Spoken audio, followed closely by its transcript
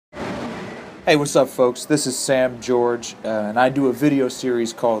Hey, what's up, folks? This is Sam George, and I do a video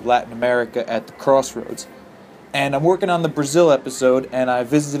series called Latin America at the Crossroads. And I'm working on the Brazil episode, and I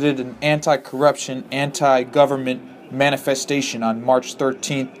visited an anti-corruption, anti-government manifestation on March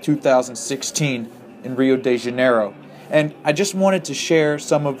 13th, 2016 in Rio de Janeiro. And I just wanted to share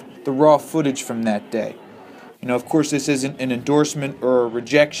some of the raw footage from that day. You know, of course, this isn't an endorsement or a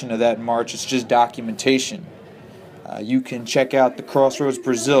rejection of that march, it's just documentation. You can check out the Crossroads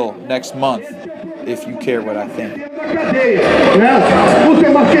Brazil next month if you care what I think. O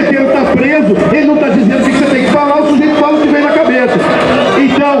seu marqueteiro está preso, ele não está dizendo o que você tem que falar, o sujeito fala o que vem na cabeça.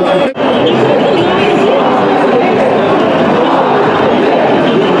 Então...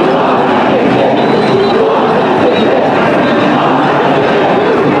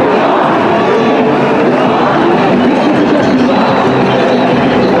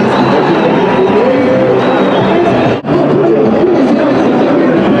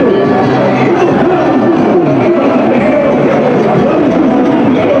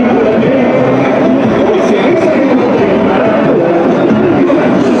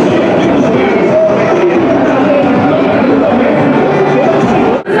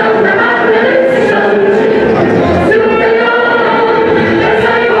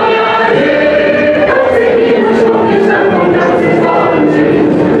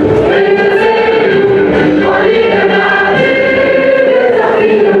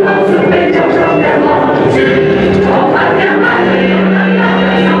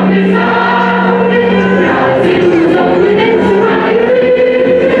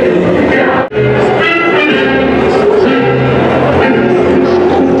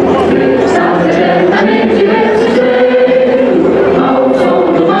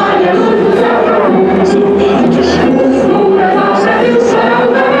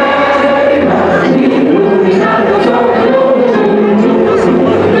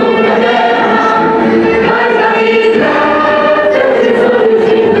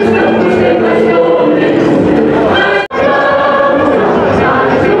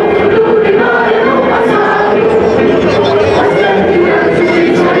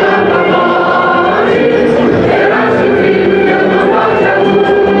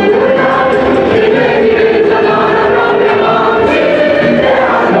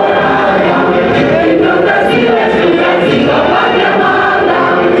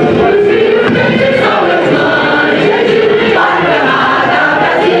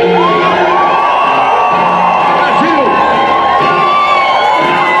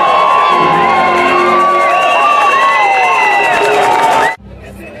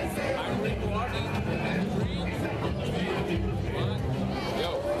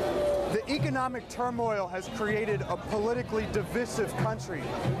 Economic turmoil has created a politically divisive country.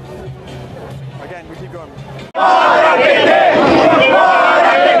 Again, we keep going.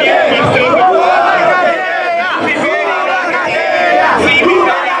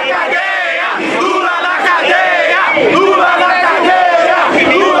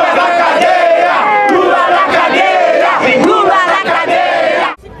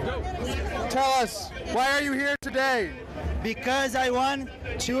 Tell us, why are you here today? Because I want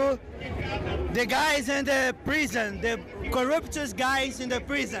to the guys in the prison, the corrupt guys in the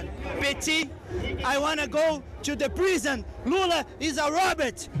prison. Petit, I want to go to the prison. Lula is a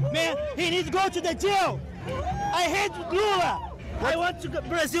Robert, man. He needs to go to the jail. I hate Lula. I want to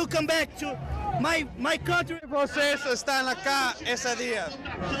Brazil come back to my country. Vocês estão cá esse dia?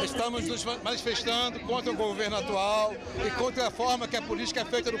 Estamos nos manifestando contra o governo atual e contra a forma que a política é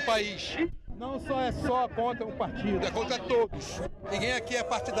feita no país. Não só contra um partido, é contra todos. Ninguém aqui é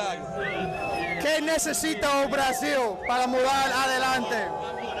partidário. Quem necessita o Brasil para mudar adelante?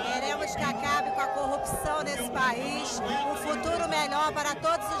 Queremos que acabe com a corrupção nesse país, um futuro melhor para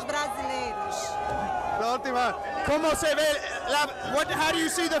todos os brasileiros. Na última, como você vê, how do you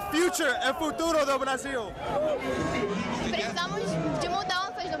see the future, o futuro do Brasil? Precisamos de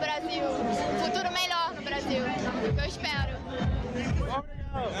mudanças no Brasil, um futuro melhor no Brasil, eu espero.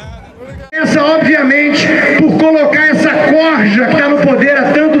 Essa, obviamente, por colocar essa corja que está no poder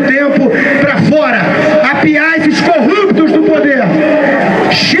há tanto tempo para fora, apiar esses corruptos do poder.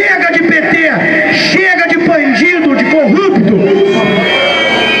 Chega de PT, chega de bandido, de corrupto.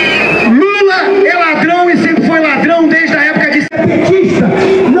 Lula é ladrão e sempre foi ladrão desde a época de ser petista.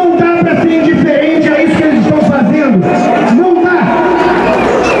 Não dá para ser indiferente a isso que eles estão fazendo. Não dá.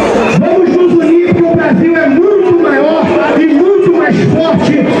 Vamos nos unir porque o Brasil é muito maior e muito mais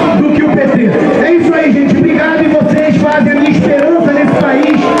forte do que o PT. É isso aí, gente. Obrigado, e vocês fazem a minha esperança nesse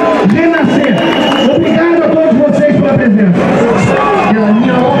país renascer. Obrigado a todos vocês pela presença. Pela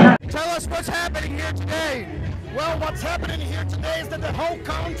minha honra. whole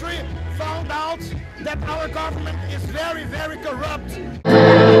country found out that our government is very, very corrupt.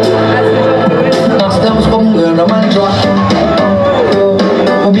 Nós estamos comungando a mandioca.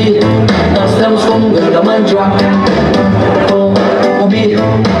 Nós estamos comungando a mandioca.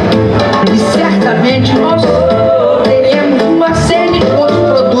 E certamente nós teremos uma série de outros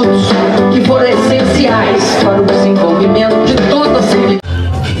produtos que foram essenciais para o desenvolvimento de toda a civilização.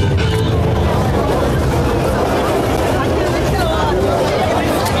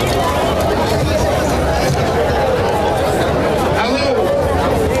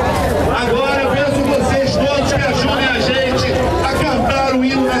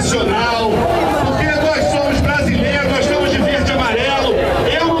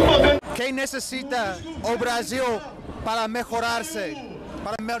 Quem necessita o Brasil para melhorar-se,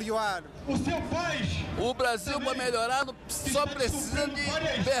 para melhorar? O Brasil, para melhorar, só precisa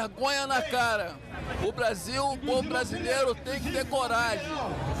de vergonha na cara. O Brasil, o povo brasileiro tem que ter coragem,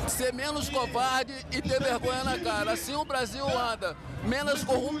 ser menos covarde e ter vergonha na cara. Assim o Brasil anda, menos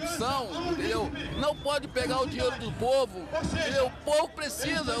corrupção, entendeu? Não pode pegar o dinheiro do povo, entendeu? O povo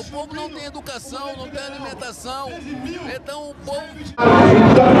precisa, o povo não tem educação, não tem alimentação, então o povo...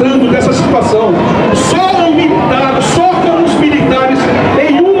 Tratando dessa situação, só o militar, só como